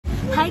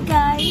Hi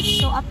guys!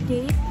 So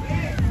update.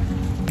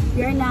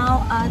 We are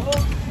now at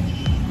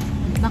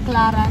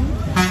Baclaran.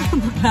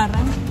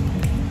 Baclaran.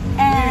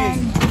 And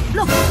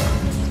look!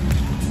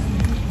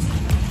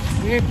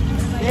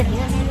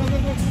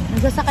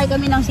 Nagsasakay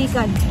kami ng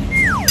sikad.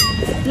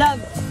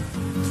 Love!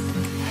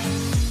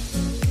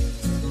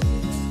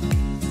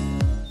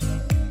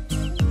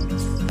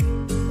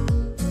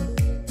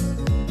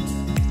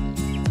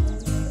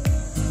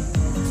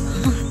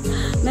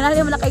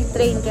 Nanalo mo na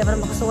kay-train kaya para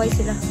makasuway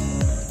sila.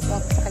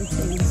 Walk sa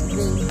kay-train.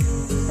 Sige.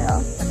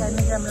 Pero, tagal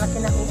na malaki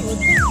na uod.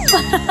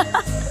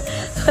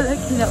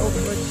 Malaki na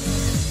uod.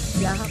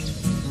 Yahap.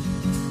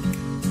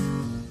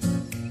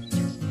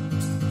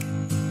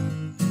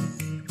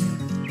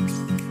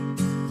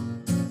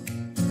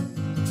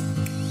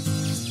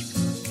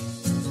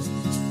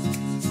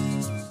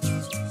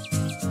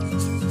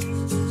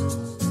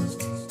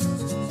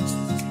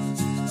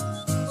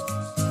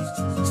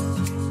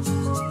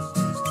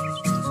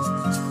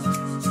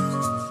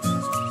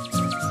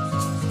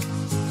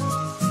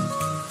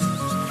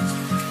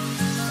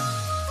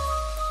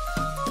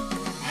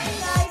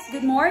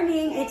 Good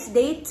morning! It's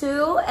day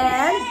 2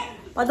 and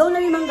padaw na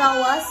rin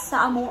manggawas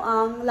sa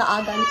amuang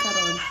laagan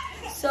karon.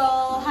 So,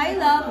 hi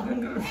love!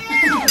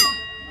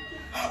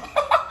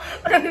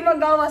 Padaw na rin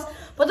manggawas.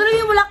 Padaw na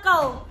rin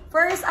mulakaw.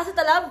 First, asa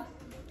ta love?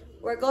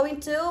 We're going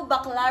to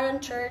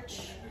Baclaran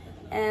Church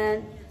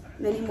and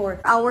many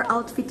more. Our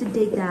outfit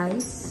today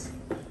guys.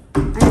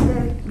 And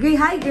then, Gray,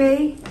 hi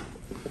Gray!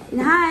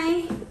 And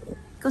hi!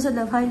 Ikaw sa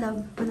love, hi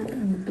love.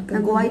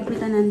 Nag-white may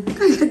tanan.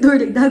 Kaya door,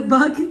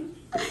 nagdagbag.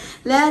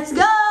 Let's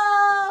go!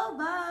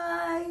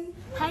 Bye!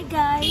 Hi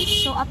guys!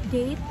 So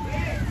update.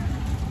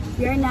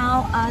 We are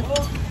now at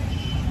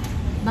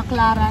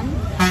Baclaran.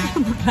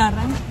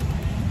 Baclaran.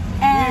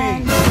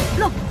 And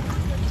look!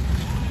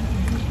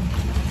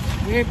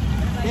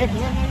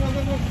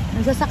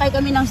 Nagsasakay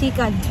kami ng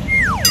sikad.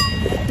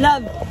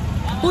 Vlog!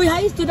 Uy,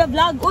 hi to the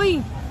vlog! Uy!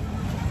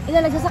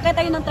 Nagsasakay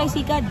tayo ng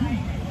tricycad.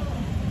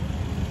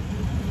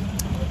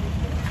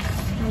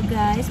 So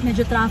guys,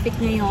 medyo traffic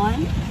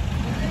ngayon.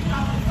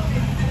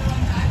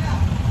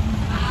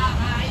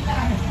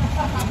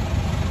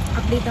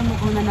 Update mo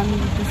kung na namin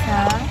dito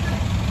sa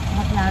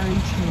Baclaran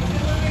Church.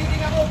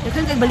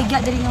 Dagan kay baligya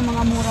diri ng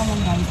mga mura mo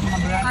guys, mga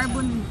brand.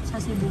 Carbon sa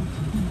Cebu.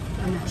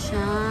 Ano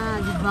siya,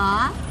 di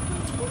ba?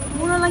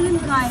 Mura lang yun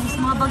guys,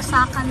 mga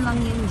bagsakan lang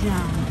yun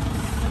dyan.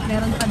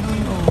 Meron pa doon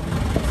oh.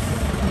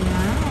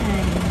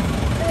 Ayan.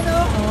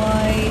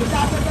 Oy.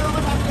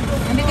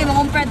 Hindi kayo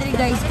makumpra diri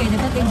guys, kaya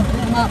dapat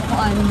mga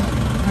kuan,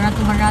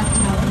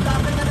 harato-harato.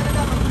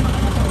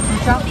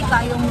 Traffic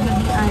kayong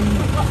gabian.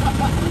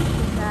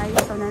 Guys,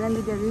 so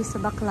nalamig diri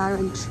sa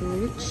Baclaran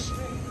Church.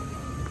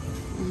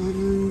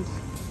 And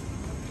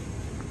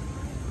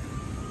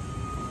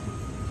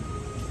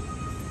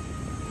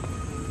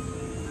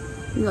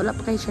wala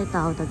pa kayo siya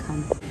tao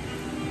daghan.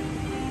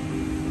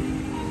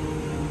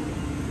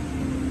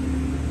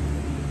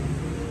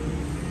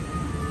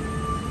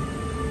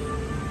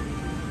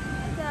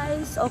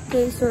 Guys,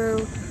 okay, so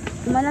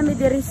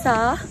malamig diri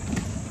sa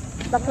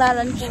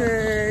Baclaran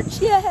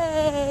Church.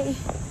 Yay!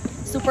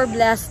 Super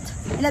blessed.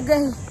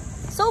 Ilagay.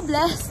 So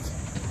blessed.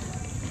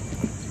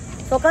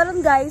 So karon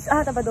guys,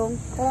 tabadong.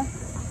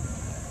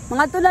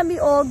 Mga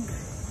tulami og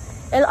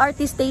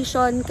LRT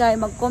station kay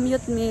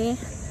mag-commute mi.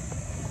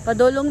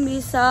 Padulong mi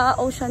sa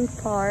Ocean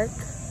Park.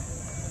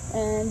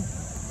 And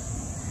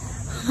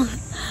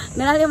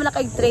nanalo mo na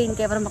kay-train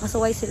kay para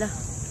makasuway sila.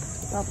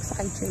 Tapos sa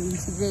kay-train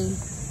si Jay.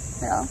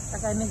 Pero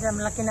tagal mi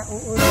malaki na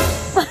uod.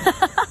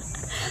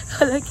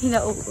 Malaki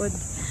na uod.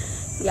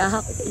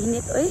 Yahap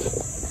init oy.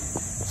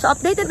 So,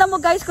 updated na mo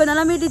guys ko.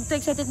 Nalamig dito.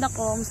 Excited na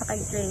ko sa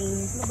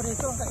kay-train. Ano ba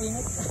dito ang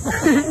kainit?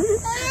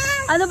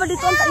 Ano ba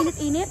dito ang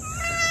kainit-init?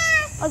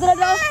 O,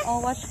 dala.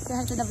 Oh, watch. Say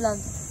hi to the vlog.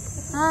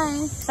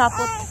 Hi.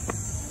 Sapot.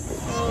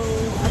 So,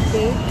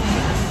 update.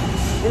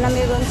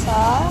 Nalamig ron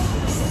sa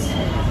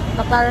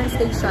Baclaran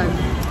Station.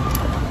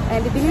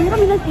 And bibili na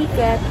kami ng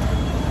ticket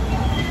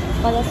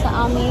para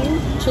sa aming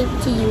trip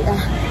to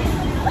US.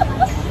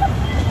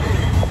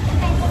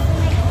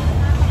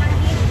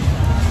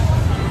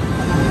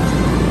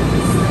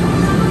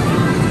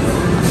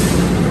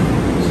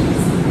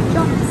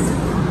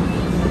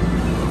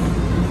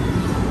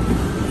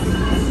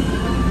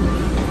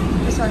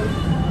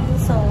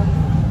 So,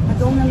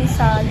 nag-uong namin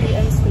sa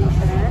UN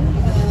station.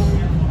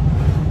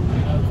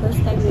 First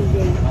time with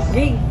Gray.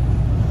 Gray!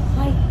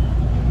 Hi!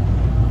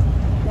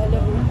 Lala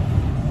mo.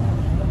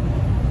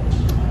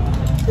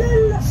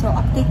 So,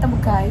 update na mo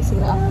guys.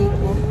 Sige, update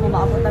mo.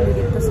 Umaabot namin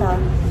dito sa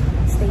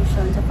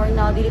station. So, for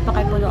now, dili pa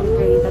kayo puno ang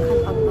Gray.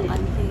 Daghan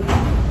pag-pangante.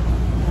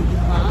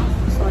 Diba?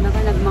 So,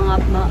 naghanag mga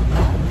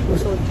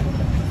pusod.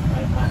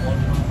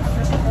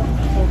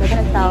 So,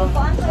 daghan nagtao.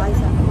 Ay,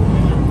 sa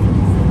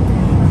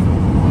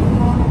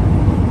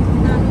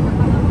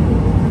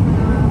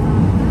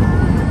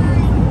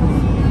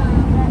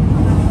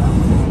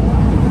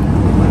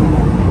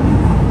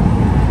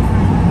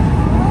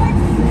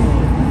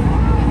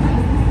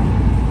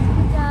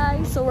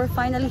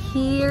finally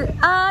here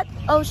at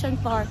Ocean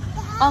Park.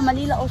 Oh,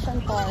 Manila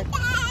Ocean Park.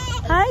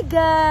 Hi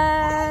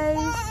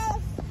guys!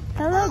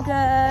 Hello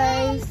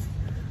guys!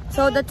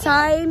 So the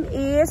time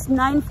is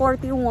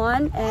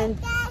 9:41 and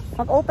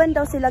mag-open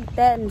daw sila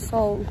 10.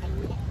 So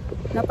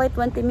napay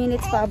 20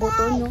 minutes pa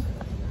abuton, no?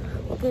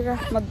 Okay ra,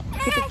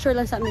 mag-picture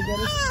lang sa amin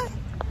diri.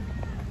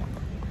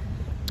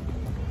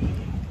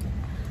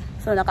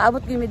 So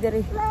nakaabot gyud mi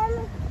diri.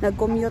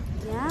 Nag-commute.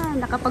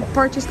 Yan,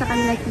 nakapag-purchase na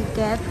kami ng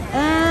ticket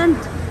and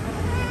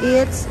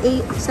it's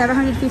a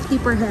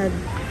 750 per head.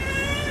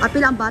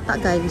 Apil ang bata,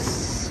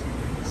 guys.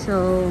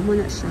 So,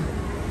 muna siya.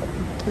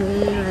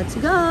 Okay, let's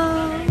go!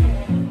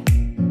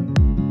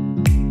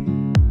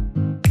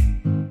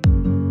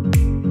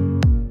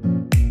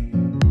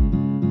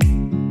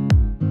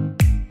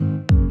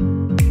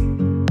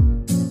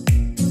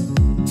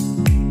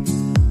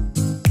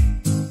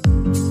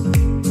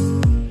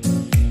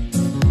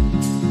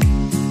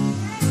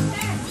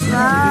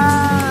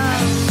 Wow!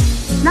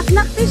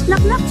 Knock-knock, fish!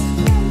 Knock-knock!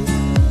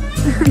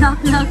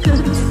 Knock-knock!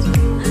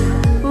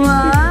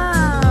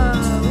 Wow!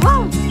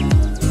 Wow!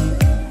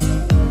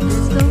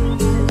 Let's go!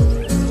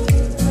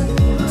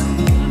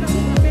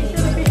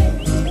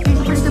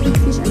 Fish, big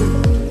fish, ano?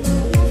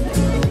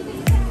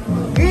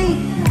 Great!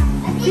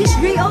 Fish,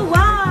 great! Oh,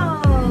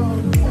 wow!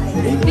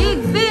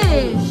 Big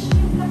fish!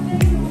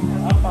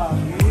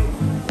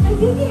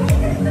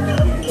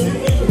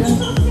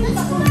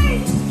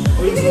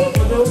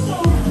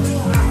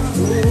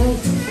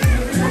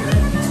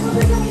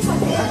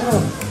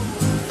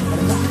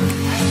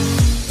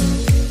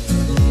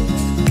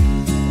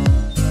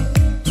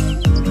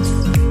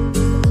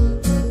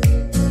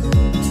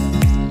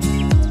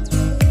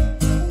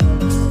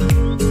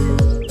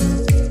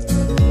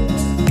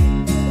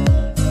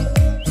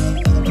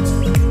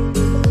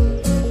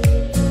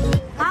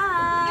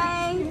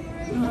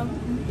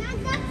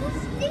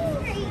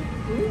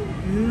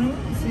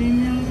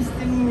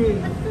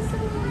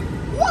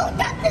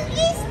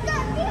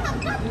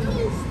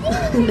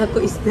 Dako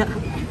isda.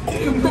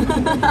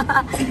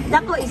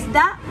 Dako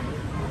isda.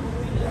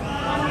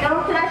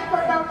 No flash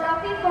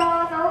photography po.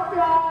 No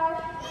flash.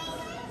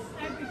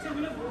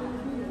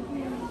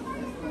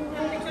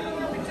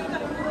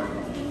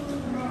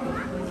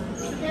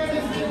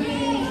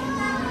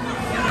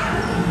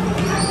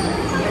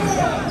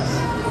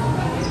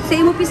 Sa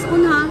imo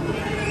piskon ha.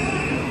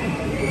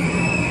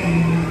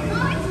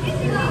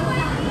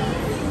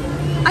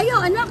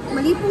 Ayaw anak,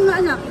 malipong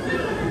na anak.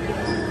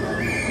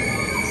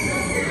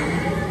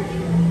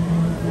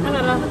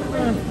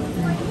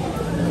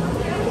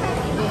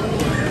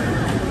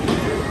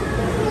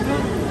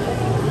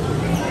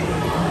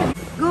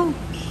 Go.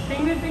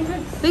 Penguin, penguin.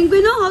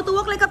 Penguin, no? How to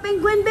walk like a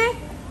penguin, be?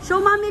 Show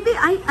mommy, be.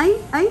 Ay.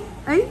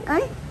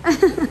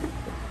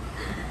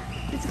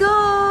 Let's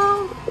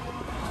go.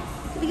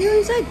 Go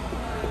inside.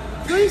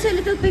 Go inside,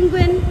 little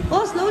penguin.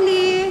 Oh,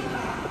 slowly.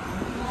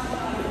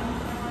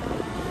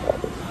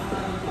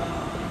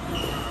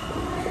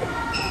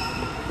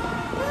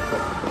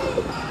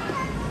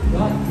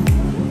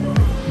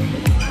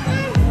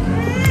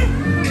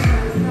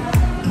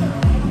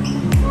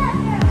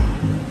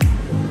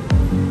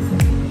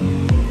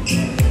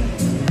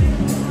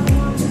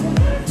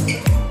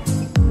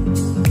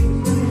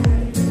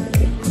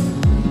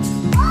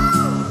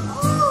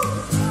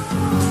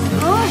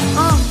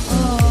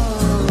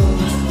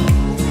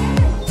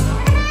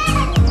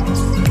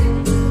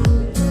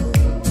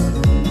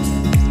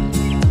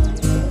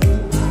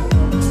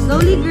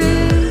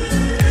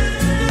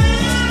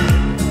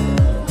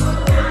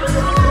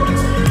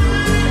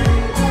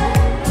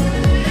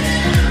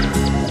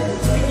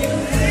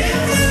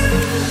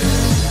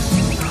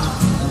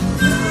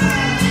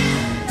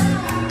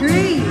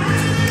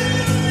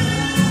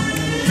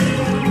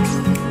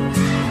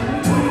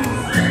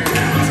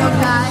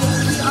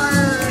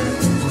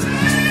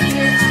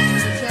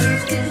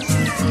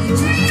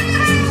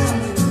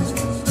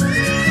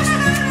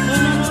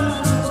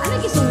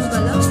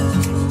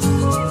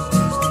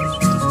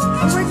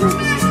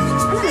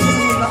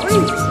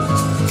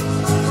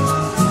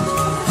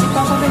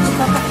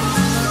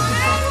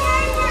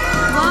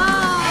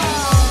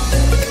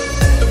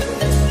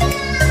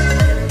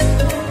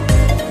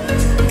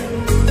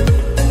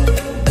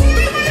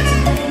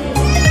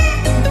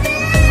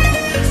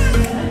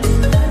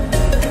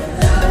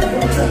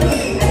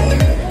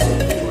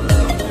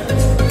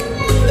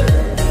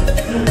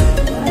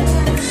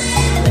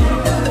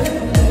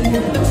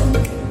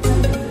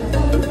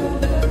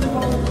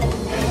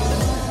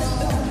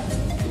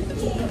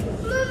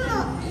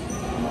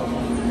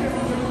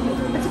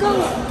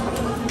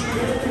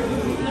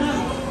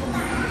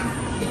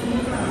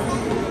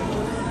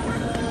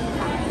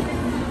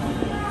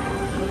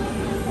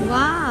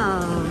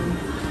 Wow!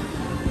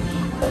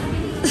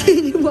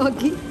 Ini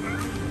wagi.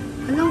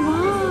 Hello,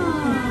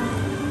 wow!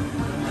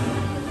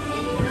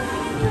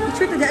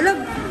 Picture to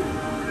dalam.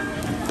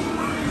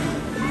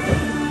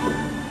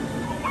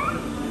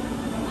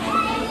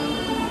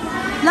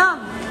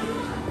 Lang.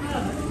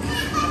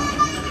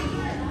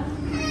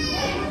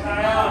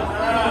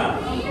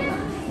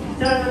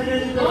 Picture to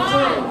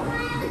dalam.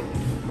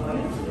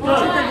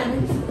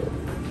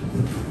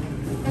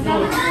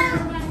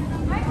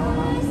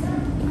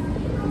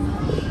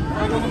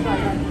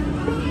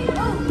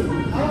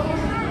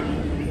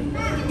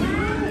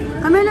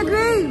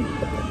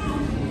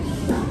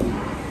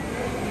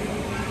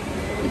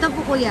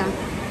 kuya?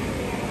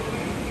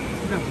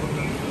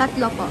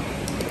 Tatlo po.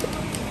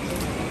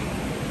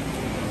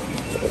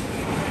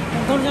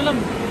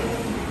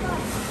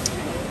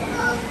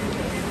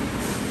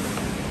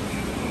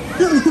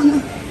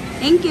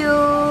 Thank you.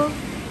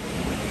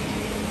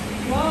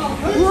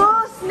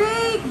 Wow,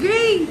 snake!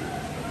 Green!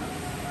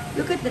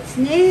 Look at that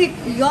snake!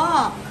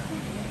 Yuck!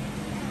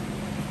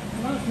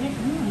 Wow, snake.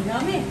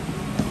 Dami.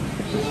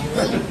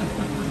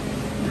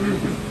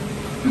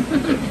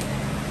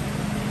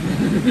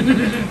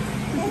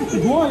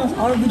 Boys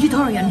are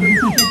vegetarian.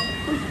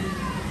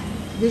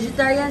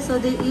 Vegetarian, so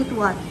they eat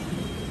what?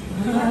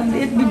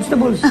 They eat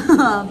vegetables.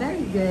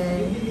 Very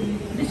good.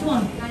 This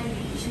one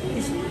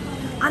is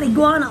an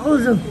iguana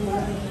also.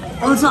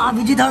 Also a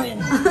vegetarian.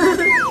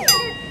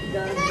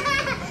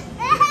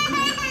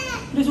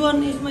 This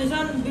one is my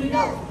son,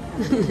 Birida.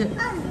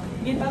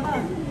 Get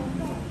Tata.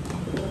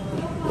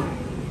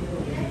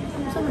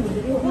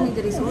 Only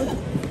the result.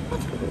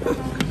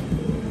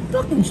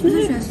 Talking This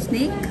is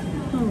snake. a snake.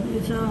 Oh,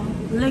 it's a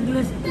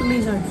legless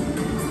lizard.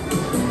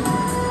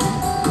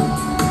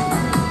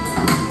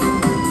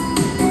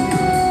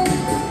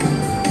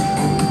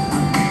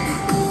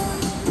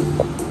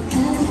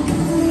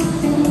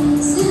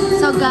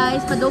 So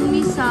guys, padong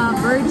mi sa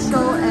bird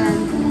show and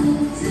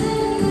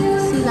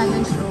sea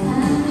lion show.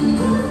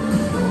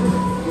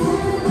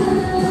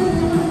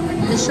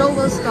 The show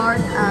will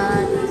start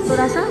at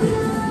Surasa?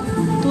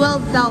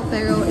 12 daw,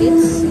 pero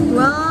it's